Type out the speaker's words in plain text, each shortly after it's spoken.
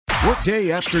Workday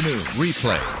Afternoon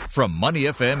Replay from Money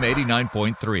FM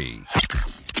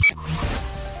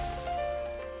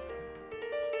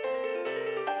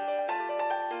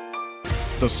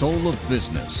 89.3. The Soul of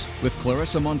Business with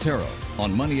Clarissa Montero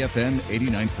on Money FM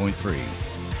 89.3.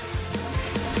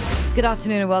 Good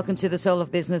afternoon and welcome to The Soul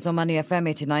of Business on Money FM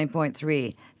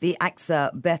 89.3. The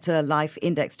AXA Better Life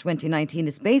Index 2019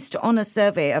 is based on a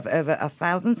survey of over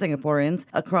 1,000 Singaporeans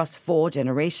across 4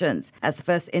 generations. As the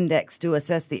first index to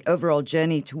assess the overall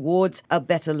journey towards a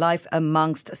better life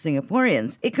amongst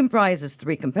Singaporeans, it comprises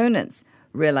 3 components: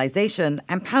 realization,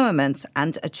 empowerment,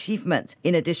 and achievement.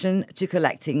 In addition to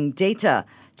collecting data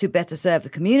to better serve the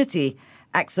community,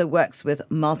 AXA works with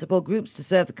multiple groups to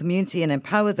serve the community and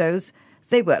empower those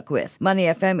they work with. Money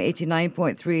FM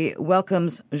 89.3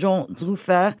 welcomes Jean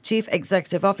Drufer, Chief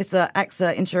Executive Officer,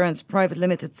 AXA Insurance Private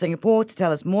Limited Singapore, to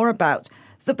tell us more about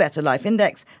the Better Life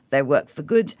Index, their work for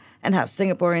good, and how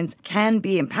Singaporeans can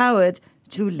be empowered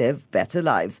to live better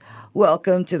lives.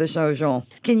 Welcome to the show, Jean.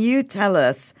 Can you tell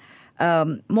us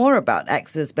more about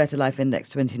AXA's Better Life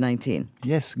Index 2019?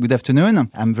 Yes, good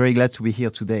afternoon. I'm very glad to be here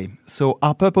today. So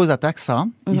our purpose at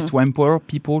AXA is to empower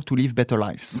people to live better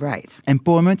lives. Right.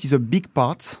 Empowerment is a big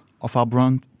part of our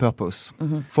brand purpose,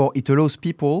 for it allows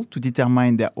people to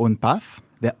determine their own path,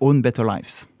 their own better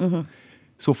lives.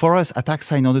 So for us at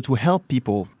AXA, in order to help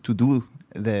people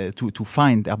to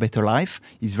find their better life,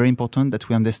 it's very important that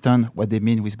we understand what they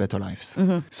mean with better lives.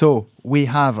 So we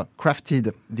have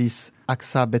crafted this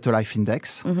AXA Better Life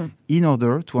Index in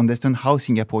order to understand how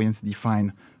Singaporeans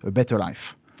define a better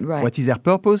life. Right. What is their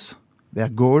purpose, their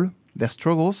goal, their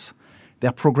struggles,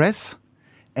 their progress,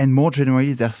 and more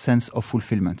generally, their sense of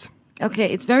fulfillment.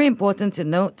 Okay, it's very important to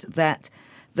note that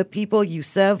the people you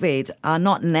surveyed are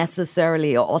not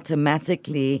necessarily or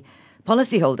automatically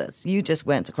policyholders. You just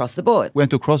went across the board.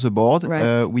 Went across the board.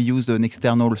 Right. We used an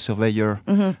external surveyor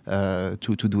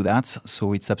to do that.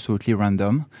 So it's absolutely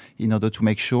random in order to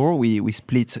make sure we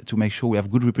split to make sure we have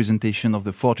good representation of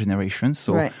the 4 generations.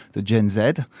 So Right. the Gen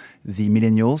Z, the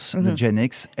Millennials, the Gen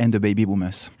X, and the Baby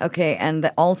Boomers. Okay,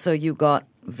 and also you got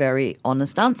very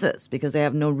honest answers because they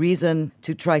have no reason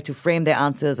to try to frame their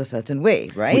answers a certain way,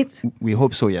 right? We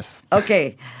hope so, yes.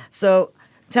 Okay, so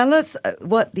tell us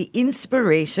what the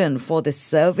inspiration for this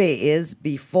survey is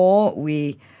before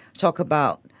we talk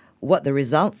about what the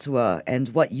results were and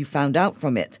what you found out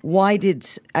from it. Why did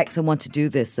AXA want to do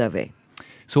this survey?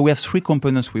 So we have 3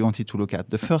 components we wanted to look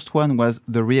at. The first one was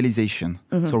the realization.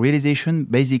 So realization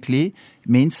basically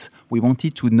means we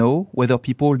wanted to know whether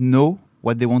people know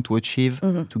what they want to achieve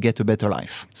to get a better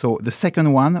life. So the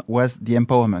second one was the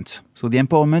empowerment. So the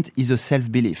empowerment is a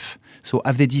self-belief. So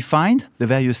have they defined the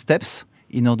various steps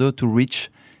in order to reach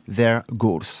their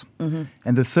goals?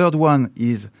 And the third one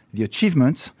is the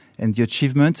achievement, and the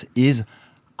achievement is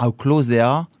how close they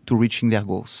are to reaching their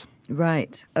goals.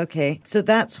 Right. Okay. So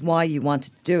that's why you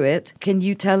wanted to do it. Can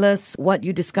you tell us what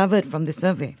you discovered from the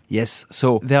survey? Yes.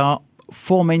 So there are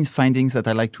 4 main findings that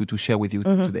I'd like to share with you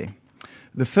today.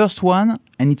 The first one,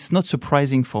 and it's not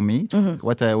surprising for me,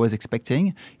 what I was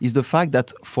expecting, is the fact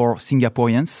that for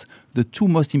Singaporeans, the 2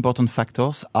 most important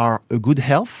factors are a good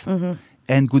health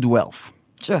and good wealth.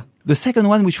 Sure. The second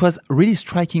one, which was really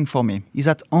striking for me, is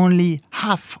that only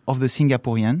half of the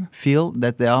Singaporeans feel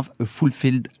that they have a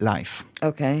fulfilled life.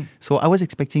 Okay. So I was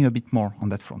expecting a bit more on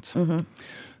that front.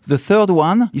 The third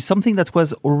one is something that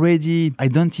was already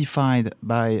identified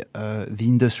by the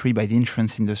industry, by the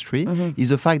insurance industry, is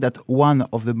the fact that one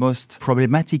of the most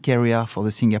problematic area for the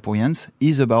Singaporeans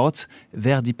is about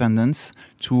their dependence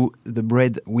to the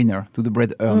breadwinner, to the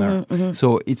bread earner.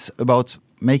 So it's about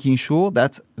making sure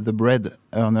that the bread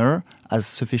earner has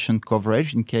sufficient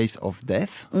coverage in case of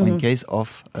death or in case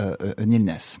of an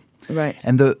illness. Right.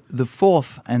 And the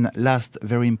fourth and last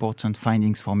very important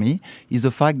findings for me is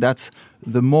the fact that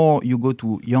the more you go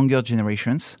to younger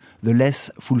generations, the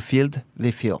less fulfilled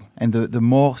they feel and the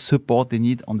more support they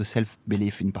need on the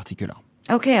self-belief in particular.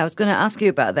 Okay, I was going to ask you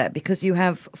about that because you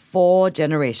have 4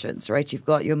 generations, right? You've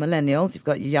got your millennials, you've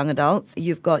got your young adults,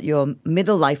 you've got your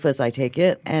middle lifers, I take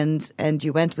it, and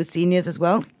you went with seniors as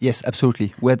well? Yes,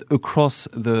 absolutely. We had across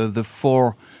the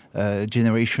 4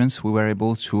 generations, we were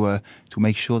able to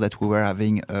make sure that we were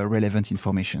having relevant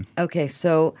information. Okay,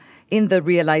 so in the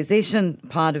realization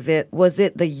part of it, was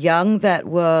it the young that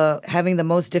were having the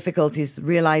most difficulties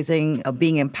realizing,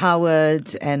 being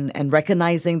empowered and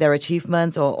recognizing their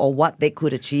achievements or what they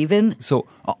could achieve in? So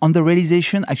on the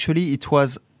realization, actually, it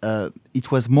was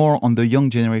more on the young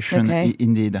generation,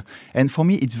 indeed. And for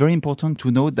me, it's very important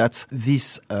to know that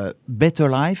this better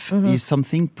life is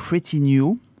something pretty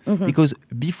new, because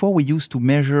before we used to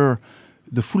measure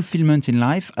the fulfillment in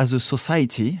life as a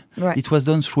society. Right. It was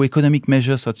done through economic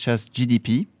measures such as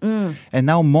GDP. And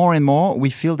now more and more we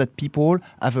feel that people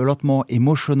have a lot more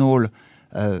emotional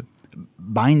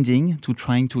binding to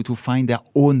trying to find their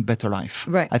own better life.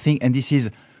 Right. I think, and this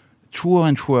is truer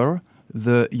and truer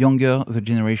the younger the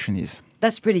generation is.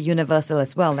 That's pretty universal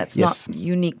as well. That's Yes. not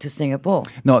unique to Singapore.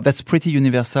 No, that's pretty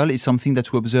universal. It's something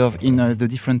that we observe in the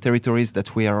different territories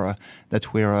that we are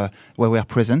where we are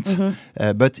present.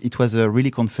 But it was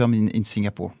really confirmed in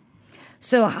Singapore.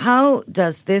 So how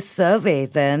does this survey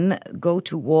then go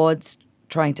towards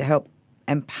trying to help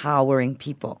empowering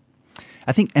people?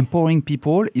 I think empowering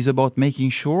people is about making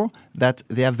sure that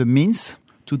they have the means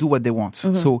to do what they want.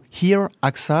 So here,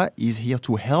 AXA is here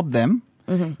to help them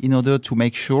in order to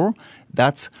make sure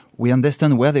that we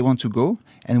understand where they want to go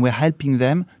and we're helping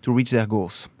them to reach their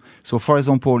goals. So, for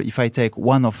example, if I take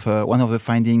one of the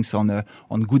findings on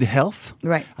good health,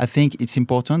 Right. I think it's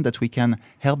important that we can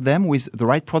help them with the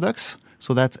right products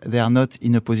so that they are not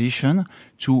in a position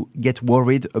to get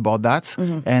worried about that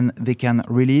and they can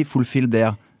really fulfill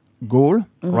their goal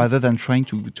rather than trying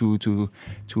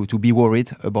to be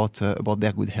worried about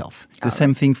their good health. The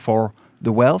same thing for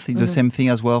the wealth. It's the same thing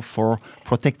as well for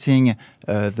protecting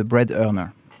the bread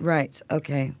earner. Right.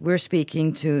 Okay. We're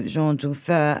speaking to Jean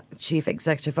Dufeu, Chief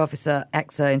Executive Officer,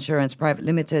 AXA Insurance Private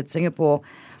Limited, Singapore.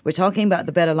 We're talking about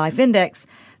the Better Life Index,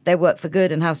 their work for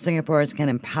good, and how Singaporeans can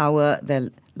empower their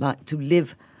to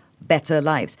live better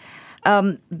lives.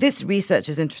 This research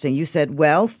is interesting. You said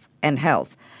wealth and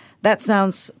health. That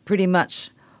sounds pretty much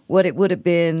what it would have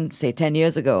been, say, 10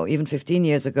 years ago, even 15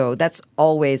 years ago. That's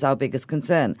always our biggest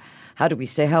concern. How do we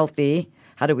stay healthy?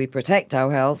 How do we protect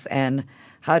our health? And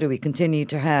how do we continue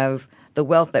to have the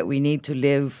wealth that we need to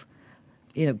live,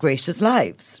 gracious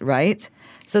lives, right?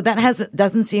 So that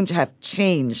doesn't seem to have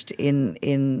changed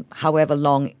in however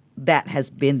long that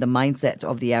has been the mindset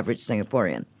of the average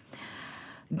Singaporean.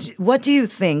 What do you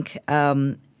think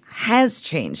has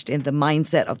changed in the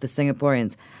mindset of the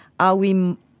Singaporeans? Are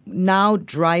we now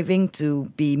driving to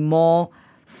be more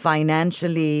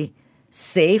financially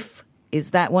safe?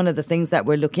 Is that one of the things that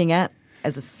we're looking at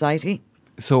as a society?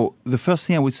 So the first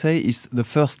thing I would say is the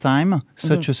first time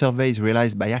such a survey is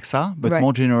realized by AXA, but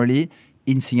more generally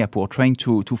in Singapore, trying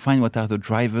to find what are the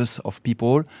drivers of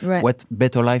people, what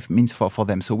better life means for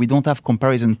them. So we don't have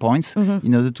comparison points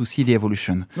in order to see the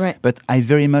evolution. Right. But I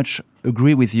very much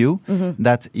agree with you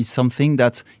that it's something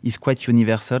that is quite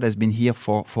universal, has been here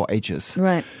for ages.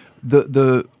 Right.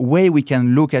 The way we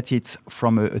can look at it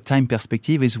from a time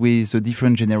perspective is with the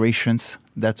different generations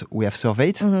that we have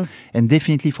surveyed. And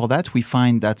definitely for that, we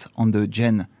find that on the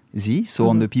Gen Z, so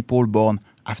on the people born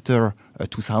after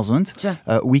 2000,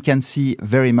 we can see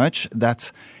very much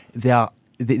that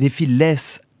they feel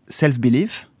less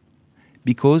self-belief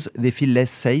because they feel less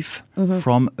safe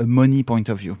from a money point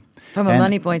of view. From a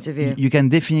money point of view. You can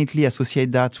definitely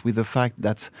associate that with the fact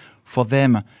that for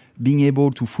them, being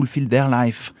able to fulfill their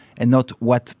life and not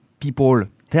what people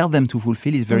tell them to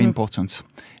fulfill is very important.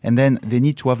 And then they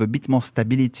need to have a bit more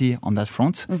stability on that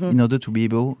front in order to be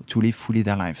able to live fully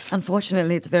their lives.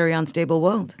 Unfortunately, it's a very unstable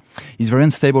world. It's a very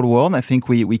unstable world. I think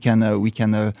we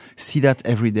can see that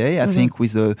every day. I think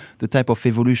with the type of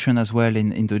evolution as well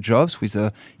in the jobs, with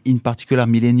in particular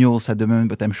millennials at the moment,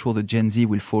 but I'm sure the Gen Z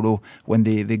will follow when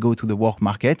they go to the work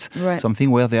market. Right.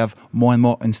 Something where they have more and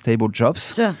more unstable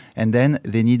jobs. Sure. And then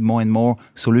they need more and more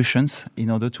solutions in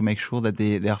order to make sure that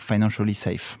they are financially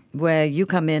safe. Where you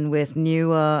come in with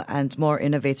newer and more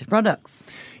innovative products.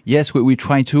 Yes, we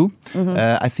try to.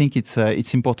 I think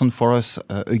it's important for us,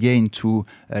 again, to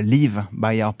live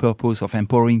by our purpose of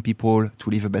empowering people to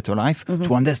live a better life,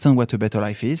 to understand what a better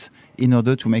life is, in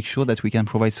order to make sure that we can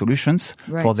provide solutions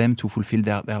for them to fulfill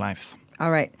their lives. All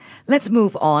right. Let's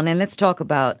move on and let's talk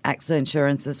about AXA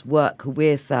Insurance's work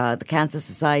with the Cancer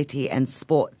Society and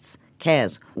Sports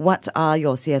Cares. What are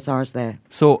your CSRs there?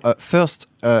 So first,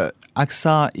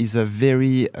 AXA is a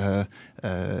very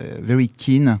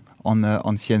keen on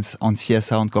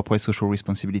CSR, on corporate social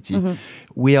responsibility.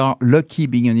 We are lucky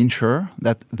being an insurer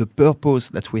that the purpose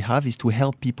that we have is to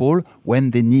help people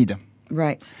when they need.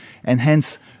 Right. And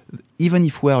hence, even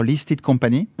if we are a listed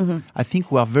company, I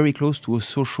think we are very close to a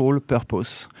social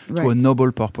purpose, to a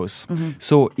noble purpose.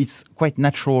 So it's quite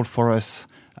natural for us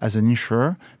as an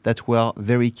insurer that we are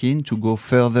very keen to go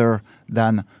further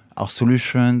than our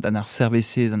solution, than our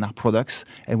services and our products,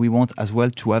 and we want as well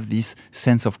to have this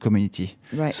sense of community.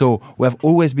 Right. So we have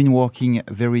always been working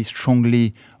very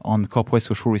strongly on corporate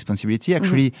social responsibility.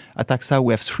 Actually, at AXA,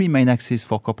 we have three main axes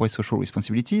for corporate social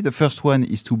responsibility. The first one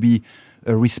is to be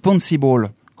a responsible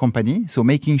company, so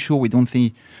making sure we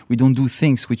don't do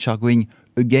things which are going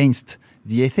against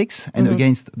the ethics and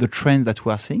against the trend that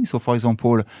we are seeing. So, for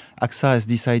example, AXA has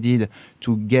decided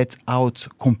to get out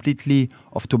completely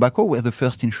of tobacco. We're the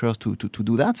first insurer to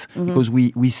do that because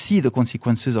we see the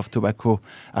consequences of tobacco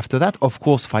after that. Of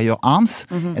course, firearms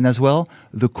and as well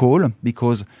the coal,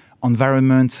 because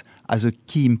environment has a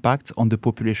key impact on the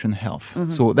population health.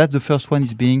 So that's the first one,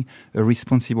 is being a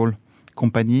responsible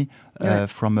company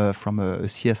from a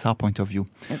CSR point of view.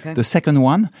 Okay. The second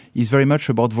one is very much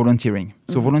about volunteering.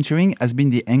 So volunteering has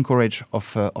been the anchorage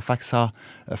of AXA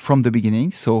from the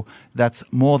beginning. So that's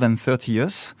more than 30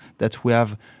 years that we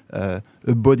have a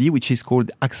body which is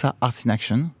called AXA Arts in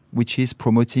Action, which is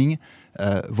promoting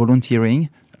volunteering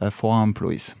for our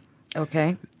employees.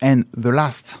 Okay. And the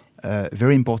last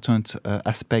very important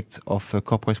aspect of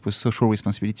corporate social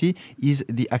responsibility is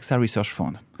the AXA Research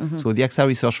Fund. So the AXA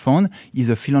Research Fund is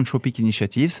a philanthropic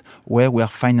initiative where we are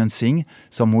financing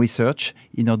some research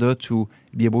in order to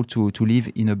be able to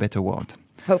live in a better world.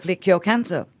 Hopefully cure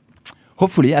cancer.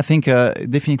 Hopefully, I think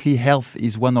definitely health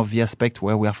is one of the aspects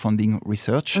where we are funding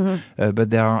research,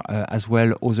 but there are as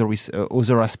well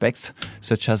other aspects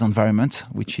such as environment,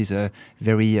 which is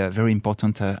very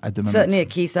important at the moment. Certainly a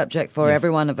key subject for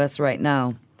every one of us right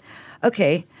now.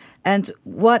 Okay, and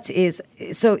is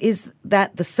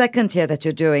that the second year that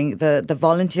you're doing the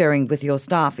volunteering with your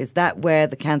staff? Is that where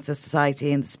the Cancer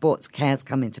Society and the sports cares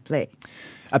come into play?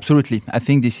 Absolutely. I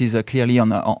think this is clearly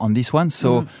on this one.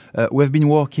 So we've been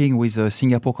working with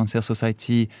Singapore Cancer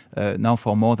Society now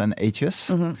for more than 8 years.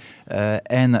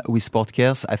 And with Sport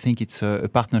Cares, I think it's a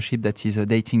partnership that is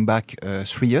dating back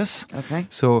 3 years. Okay.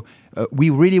 So we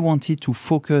really wanted to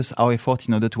focus our effort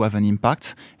in order to have an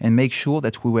impact and make sure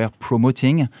that we were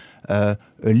promoting a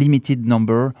limited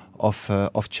number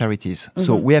of charities.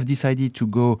 So we have decided to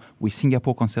go with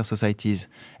Singapore Cancer Societies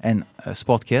and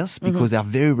Sport Cares because they are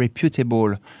very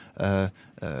reputable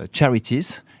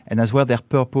charities, and as well their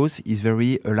purpose is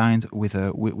very aligned with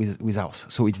ours.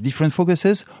 So it's different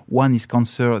focuses. One is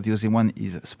cancer, the other one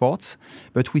is sports,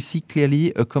 but we see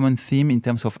clearly a common theme in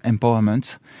terms of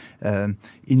empowerment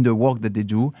in the work that they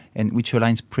do, and which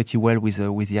aligns pretty well with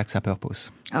the AXA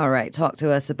purpose. All right, talk to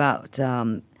us about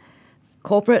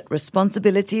Corporate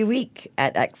Responsibility Week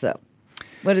at AXA.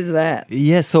 What is that?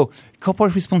 Yes, so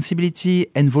corporate responsibility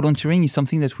and volunteering is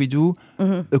something that we do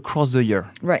across the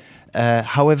year. Right.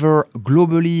 However,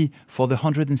 globally, for the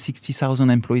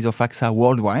 160,000 employees of AXA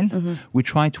worldwide, we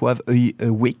try to have a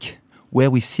week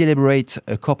where we celebrate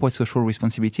corporate social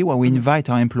responsibility, where we invite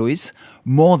our employees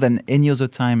more than any other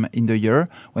time in the year,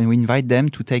 when we invite them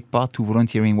to take part to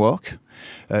volunteering work.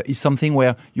 It's something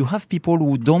where you have people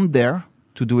who don't dare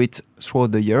to do it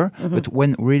throughout the year, but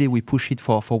when really we push it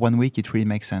for 1 week, it really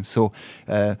makes sense. So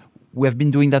we have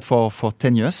been doing that for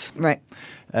 10 years. Right.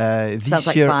 This Sounds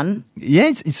like year, fun. Yeah,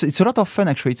 it's a lot of fun,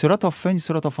 actually. It's a lot of fun. It's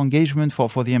a lot of engagement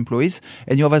for the employees.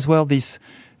 And you have as well this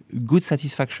good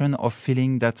satisfaction of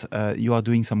feeling that you are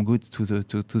doing some good to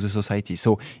the society.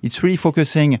 So it's really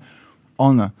focusing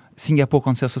on Singapore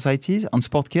Cancer Society, on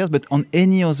Sport Cares, but on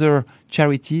any other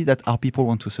charity that our people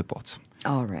want to support.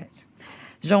 All right.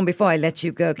 Jean, before I let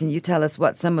you go, can you tell us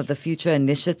what some of the future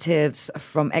initiatives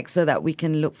from AXA that we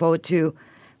can look forward to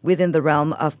within the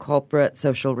realm of corporate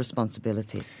social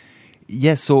responsibility?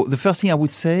 Yes, so the first thing I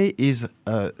would say is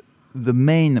the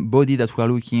main body that we are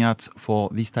looking at for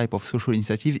this type of social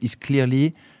initiative is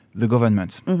clearly the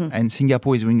government. And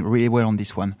Singapore is doing really well on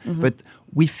this one. But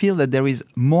we feel that there is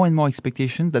more and more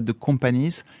expectation that the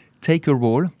companies take a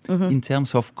role in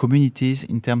terms of communities,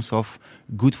 in terms of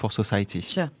good for society.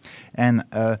 Sure. And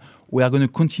we are going to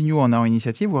continue on our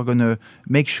initiative. We're going to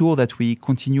make sure that we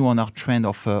continue on our trend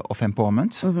of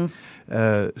empowerment.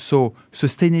 So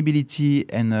sustainability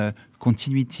and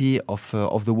continuity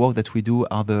of the work that we do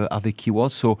are the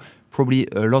keywords. So probably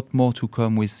a lot more to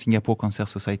come with Singapore Cancer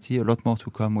Society, a lot more to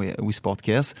come with Sport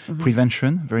Cares,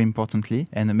 prevention, very importantly,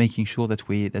 and making sure that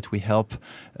we help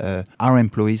our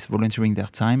employees volunteering their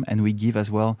time, and we give as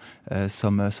well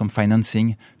some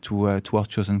financing to our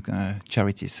chosen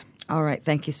charities. All right.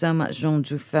 Thank you so much, Jean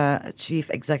Dufay, Chief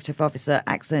Executive Officer,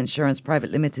 AXA Insurance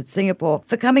Private Limited Singapore,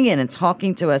 for coming in and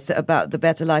talking to us about the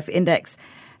Better Life Index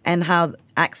and how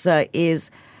AXA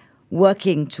is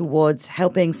working towards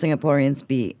helping Singaporeans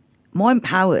be more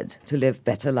empowered to live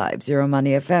better lives. Zero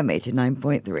Money FM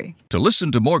 89.3. To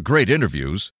listen to more great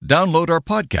interviews, download our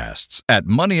podcasts at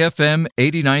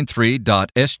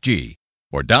moneyfm893.sg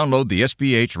or download the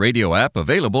SPH radio app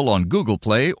available on Google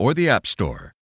Play or the App Store.